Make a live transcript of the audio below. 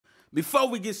Before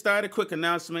we get started, quick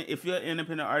announcement. If you're an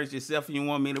independent artist yourself and you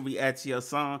want me to react to your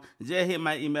song, just hit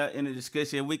my email in the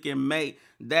description. We can make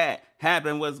that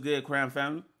happen. What's good, Crown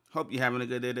Family? Hope you're having a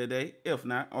good day today. If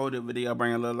not, older video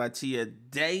bring a little light to your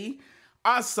day.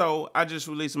 Also, I just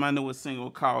released my newest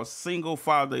single called Single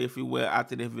Father, if you will.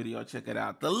 After this video, check it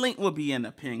out. The link will be in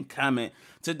the pinned comment.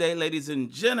 Today, ladies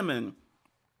and gentlemen,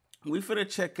 we finna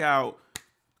check out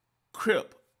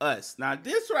Crypt. Us. Now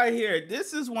this right here,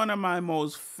 this is one of my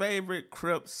most favorite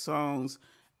Crypt songs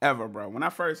ever, bro. When I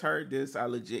first heard this, I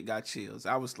legit got chills.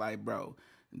 I was like, bro,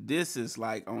 this is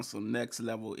like on some next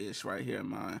level ish right here,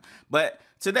 man. But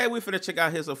today we finna check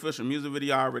out his official music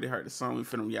video. I already heard the song. We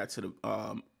finna react to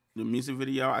the music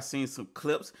video. I seen some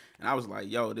clips and I was like,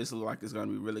 yo, this looks like it's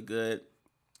gonna be really good.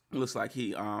 It looks like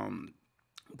he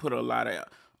put a lot of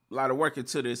work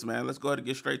into this, man. Let's go ahead and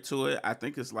get straight to it. I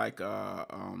think it's like a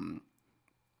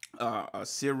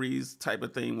series type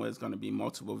of thing where it's going to be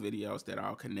multiple videos that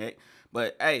all connect.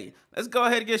 But hey, let's go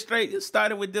ahead and get straight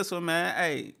started with this one, man.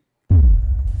 Hey,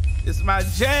 it's my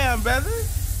jam, brother.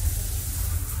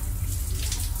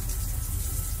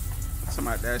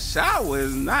 Somebody, that shower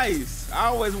is nice. I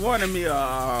always wanted me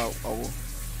a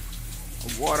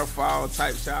waterfall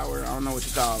type shower. I don't know what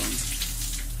you call them.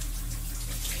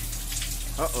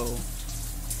 Uh-oh.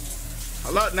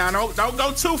 Hello, now don't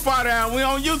go too far down. We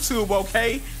on YouTube,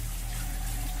 okay?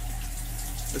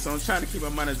 So I'm trying to keep my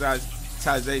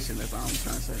monetization. That's all I'm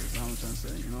trying to say. That's all I'm trying to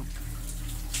say, you know?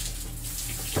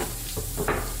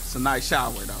 It's a nice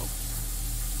shower, though.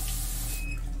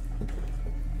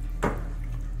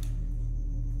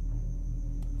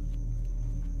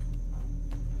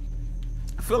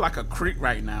 I feel like a creep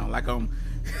right now. Like I'm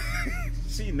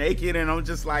she naked and I'm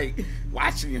just like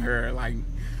watching her. Like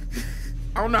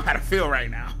I don't know how to feel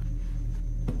right now.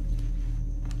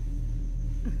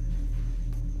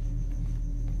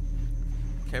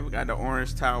 Okay, we got the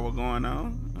orange towel going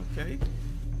on. Okay.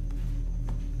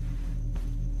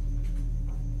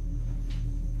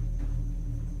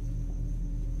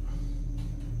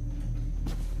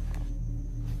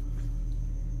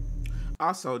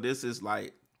 Also, this is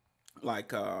like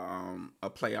a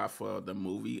play off for the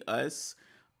movie Us.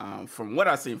 From what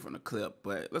I've seen from the clip,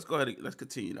 but let's go ahead and let's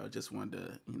continue though. Just wanted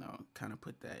to, you know, kind of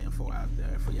put that info out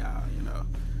there for y'all, you know,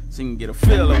 so you can get a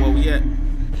feel of where we at.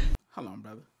 Hold on,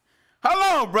 brother.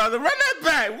 Hold on, brother. Run that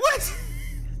back. What?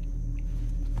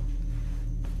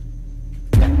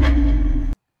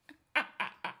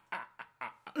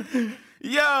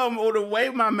 Yo, the way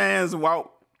my man's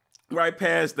walked right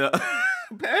past the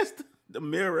past the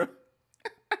mirror.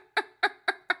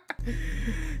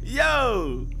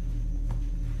 Yo.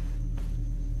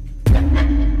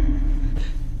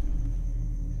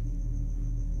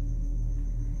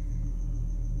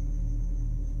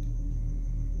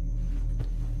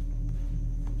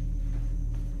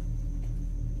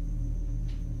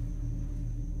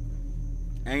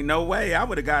 Ain't no way I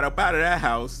would have got up out of that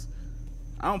house.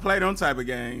 I don't play them type of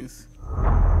games.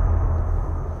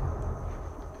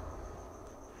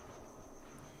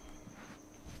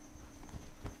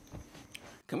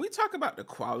 Can we talk about the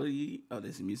quality of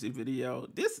this music video?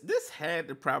 This had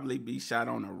to probably be shot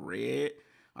on a red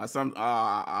or some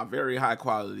a very high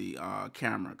quality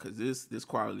camera, because this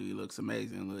quality looks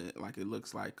amazing. Like it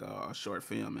looks like a short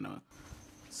film in a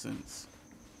sense.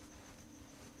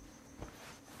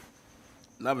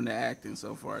 Loving the acting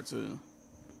so far too.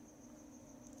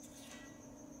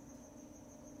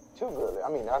 Too good. I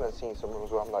mean, I done seen some rooms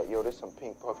where I'm like, yo, there's some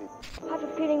pink puppy. I have a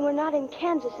feeling we're not in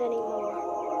Kansas anymore.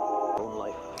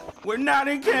 Moonlight. We're not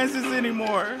in Kansas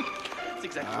anymore. That's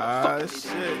exactly what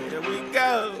shit, here we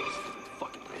go.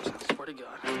 Fucking bitch, I swear to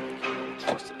God.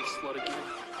 Trusted this slut again.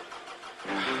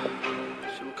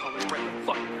 She would call me right the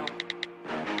fuck now.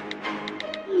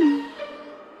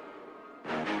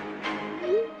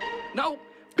 No,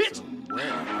 bitch!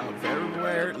 A very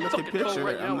weird looking picture.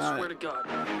 Right now, I swear to God.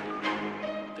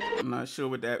 I'm not sure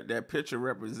what that picture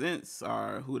represents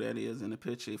or who that is in the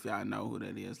picture. If y'all know who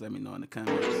that is, let me know in the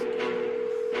comments.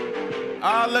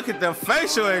 Oh, look at the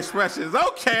facial expressions.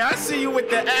 Okay, I see you with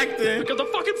the acting. Look at the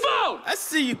fucking phone! I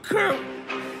see you, Crypt.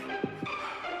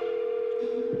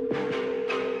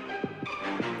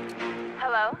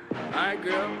 Hello? Alright,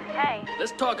 girl. Hey.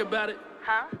 Let's talk about it.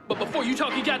 Huh? But before you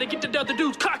talk, you gotta get the other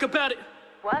dude's cock about it.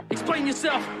 What? Explain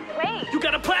yourself. Wait. You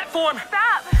got a platform.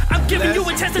 Stop. I'm giving you a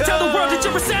Let's chance to tell the world that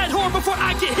you're a sad whore before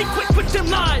I get hit quick with them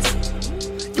lies.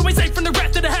 You ain't safe from the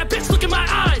wrath that I have, bitch. Look in my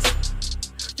eyes.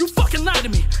 You fucking lied to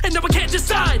me, and now I can't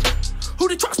decide who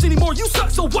to trust anymore. You suck,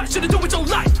 so what should I do with your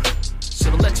life?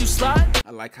 Should've let you slide.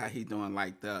 I like how he doing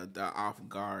like the off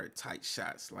guard type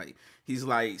shots. Like he's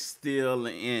like still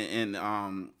in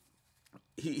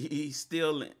he's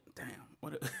still in, damn,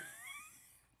 what a,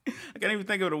 I can't even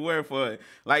think of the word for it.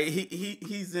 Like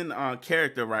he's in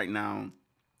character right now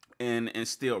and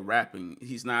still rapping.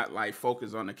 He's not like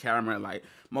focused on the camera like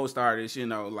most artists, you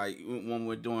know, like when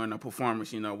we're doing a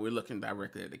performance, you know, we're looking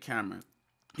directly at the camera.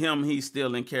 He's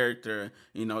still in character,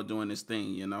 you know, doing his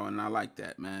thing, you know, and I like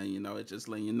that, man. You know, it just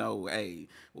letting you know, hey,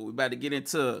 what we about to get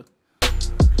into.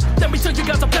 Let me tell you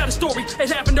guys about a story. It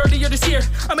happened earlier this year.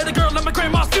 I met a girl at my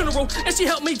grandma's funeral, and she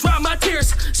helped me dry my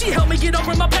tears. She helped me get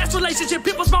over my past relationship.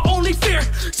 It was my only fear.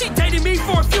 She dated me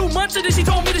for a few months, and then she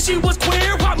told me that she was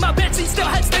queer. While my bedsheet still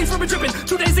had stains from it dripping.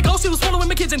 2 days ago, she was swallowing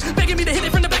my kitchen, begging me to hit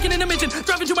it from the back and in the mention.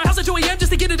 Driving to my house at 2 a.m.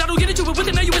 just to get it. I don't get it, you were with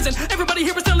it, now you isn't. Everybody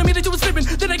here was telling me that you was flipping.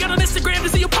 Then I got on Instagram to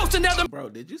see you posting down the. Bro,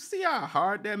 did you see how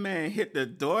hard that man hit the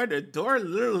door? The door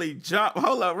literally jumped.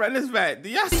 Hold up, run this back. Do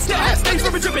y'all see that? Stains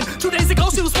from it dripping. 2 days ago,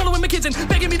 she was swallowing my kitchen,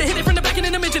 begging me to hit it from the back and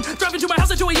in the mention. Driving to my house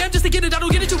at 2 a.m. just to get it. I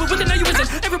don't get it, you were with it, now you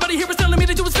isn't. Everybody here was telling me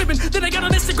that you was flipping. Then I got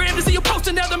on Instagram to see you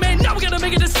posting down the man. Now we gotta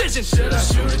make a decision. Should I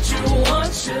shoot at you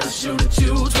once? Should I shoot at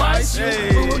you twice?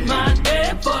 Hey. You ruined my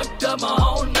day, fucked up my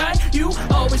whole night. You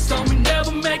always told me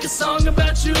never make a song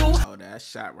about you. Oh, that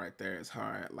shot right there is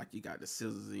hard. Like you got the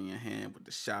scissors in your hand with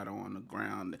the shadow on the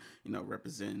ground, you know,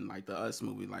 representing like the Us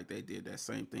movie, like they did that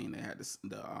same thing. They had the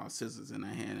scissors in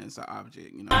their hand as an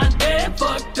object, you know. My day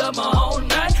fucked up my whole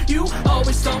night. You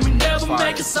always told me never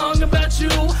make a song about you.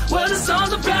 What a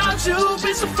song about you,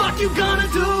 bitch, the fuck you gonna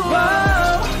do?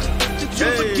 Whoa, did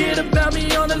you forget about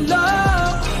me on the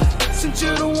low? Since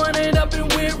you're the one that up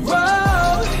and went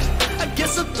road, I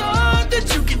guess I thought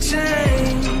that you could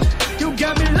change. You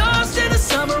got me lost in the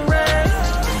summer rain.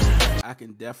 I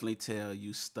can definitely tell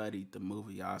you studied the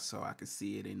movie also. I can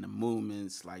see it in the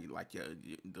movements, like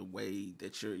the way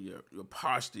that your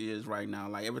posture is right now.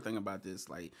 Like everything about this,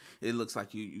 like it looks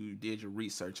like you did your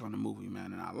research on the movie,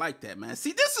 man. And I like that, man.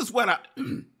 See, this is what I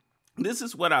this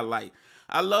is what I like.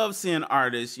 I love seeing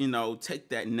artists, you know, take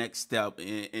that next step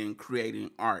in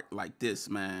creating art like this,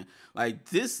 man. Like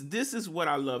this is what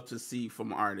I love to see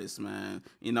from artists, man.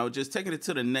 You know, just taking it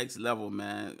to the next level,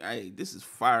 man. Hey, this is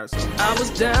fire. So I was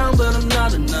down, but I'm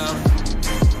not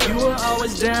enough. You were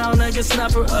always down, I guess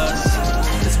not for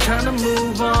us. It's time to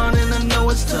move on, and I know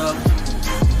it's tough,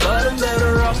 but I'm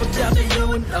better off without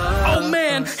you and us. Oh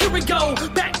man, here we go,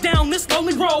 back down this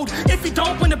lonely road. If you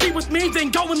don't wanna be with me, then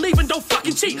go and leave and don't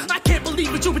fucking cheat. I can't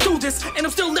believe that you would do this, and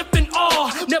I'm still left in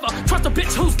awe. Never trust a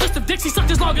bitch whose list of dicks he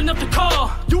sucked is long enough to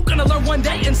call. You gonna learn one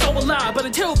day, and so will I. But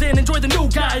until then, enjoy the new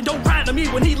guy, and don't ride on me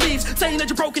when he leaves, saying that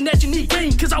you're broken, that you need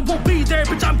green. Cause I won't be there,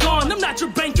 bitch, I'm gone. I'm not your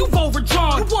bank, you've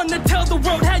overdrawn. You wanna tell the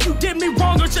world how you did me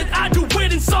wrong, or should I do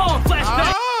it in song?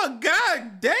 Flashback. oh,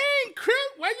 god dang,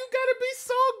 Crypt, why you gotta be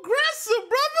so aggressive,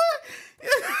 brother?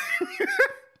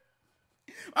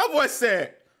 My boy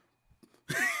said,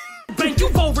 Bank,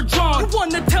 you've overdrawn. You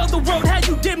wanna tell the world how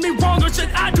you did me wrong, or should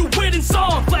I do it in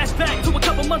song? Flashback to a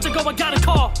couple months ago, I got a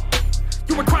call.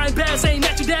 You were crying bad, saying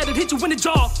that your dad had hit you in the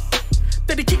jaw,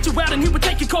 that he kicked you out and he would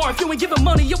take your car if you ain't give him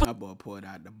money. my boy pulled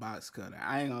out the box cutter.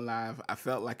 I ain't gonna lie, I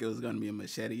felt like it was gonna be a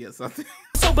machete or something.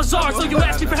 So bizarre, so you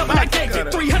asked me for help and I gave it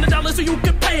 $300 so you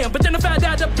could pay him. But then I found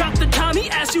out about the time he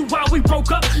asked you why we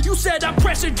broke up. You said I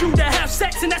pressured you to have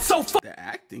sex, and that's so The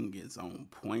acting is on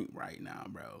point right now,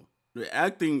 bro. The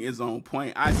acting is on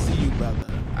point. I see you, brother.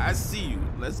 I see you.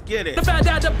 Let's get it. I found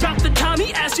out about the time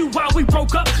he asked you why we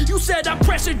broke up. You said I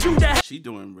pressured you to have She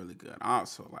doing really good.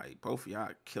 Also, like, both of y'all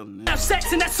killing have it.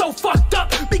 sex, and that's so fucked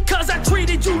up. Because I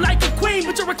treated you like a queen,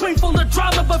 but you're a queen full of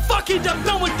drama. But fuck it up,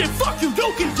 no one can fuck you.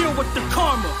 You can deal with the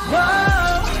karma.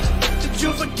 Whoa, did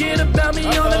you forget about me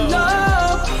on the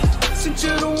low? Since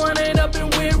you're the one that up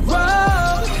and went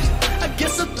road, I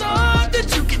guess I thought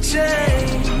that you could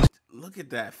change. Look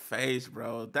at that face,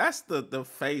 bro. That's the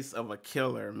face of a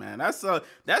killer, man. That's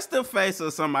the face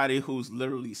of somebody who's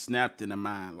literally snapped in the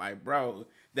mind. Like, bro,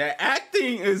 that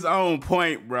acting is on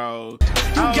point, bro.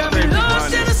 You got me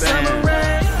lost in the summer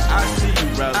rain. I see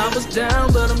you, brother. I was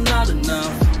down, but I'm not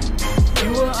enough.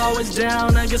 You were always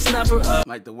down, I guess not for us.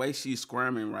 Like the way she's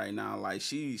squirming right now, like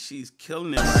she's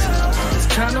killing it right now. It's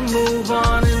time to move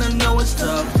on, and I know it's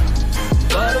tough,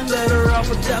 but I'm better off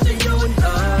without you and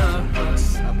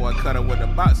us. That boy cut her with a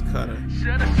box cutter.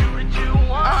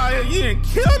 Oh, yeah, you didn't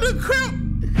kill the Crypt.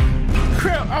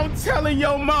 Crypt, I'm telling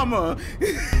your mama.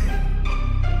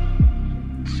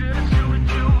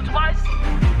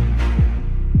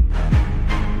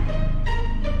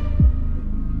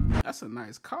 That's a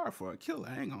nice car for a killer,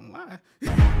 I ain't gonna lie.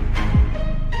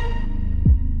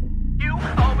 You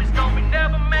always told me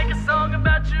never make a song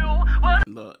about you. What?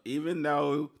 Look, even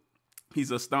though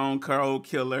he's a stone cold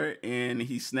killer and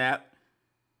he snapped,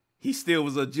 he still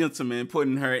was a gentleman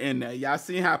putting her in there. Y'all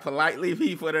seen how politely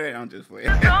he put her in? I'm just playing.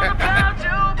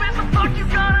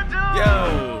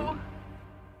 Yo.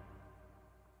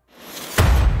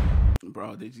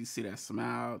 Bro, did you see that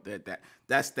smile?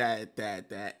 That's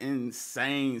that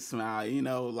insane smile. You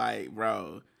know, like,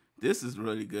 bro, this is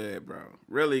really good, bro.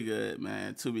 Really good,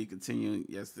 man. To be continued.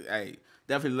 Yes, hey,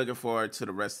 definitely looking forward to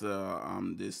the rest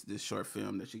of this short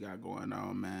film that you got going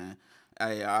on, man.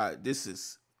 Hey, this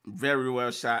is very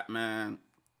well shot, man.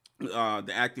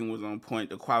 The acting was on point.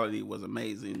 The quality was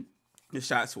amazing. The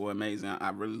shots were amazing.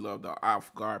 I really love the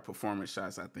off-guard performance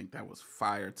shots. I think that was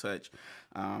fire touch.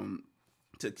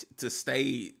 To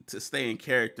stay in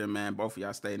character, man. Both of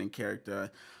y'all stayed in character.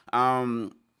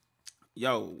 Yo,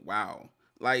 wow.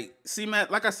 Like, see, man,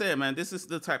 like I said, man, this is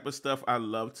the type of stuff I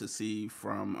love to see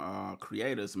from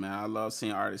creators, man. I love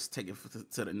seeing artists take it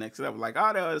to the next level. Like,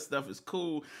 all the other stuff is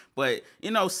cool, but,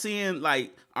 you know, seeing,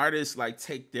 like, artists, like,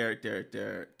 take their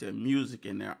music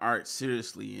and their art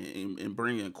seriously and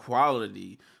bring in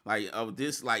quality, like, of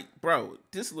this, like, bro,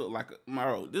 this look like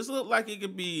it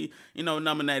could be, you know,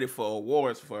 nominated for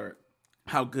awards for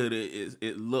how good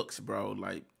it looks, bro.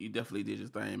 Like, you definitely did your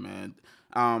thing, man.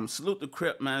 Salute to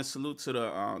Crypt, man. Salute to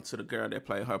the girl that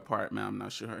played her part, man. I'm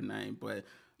not sure her name, but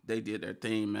they did their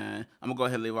thing, man. I'm gonna go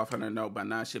ahead and leave off on a note. By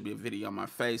now, it should be a video on my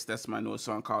face. That's my newest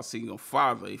song called Single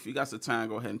Father. If you got some time,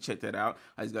 go ahead and check that out.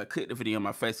 I just gotta click the video on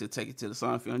my face to take it to the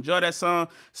song. If you enjoy that song,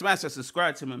 smash that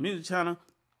subscribe to my music channel.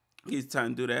 Give you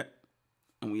time to do that.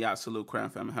 And we out. Salute, Crown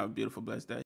Family. Have a beautiful, blessed day.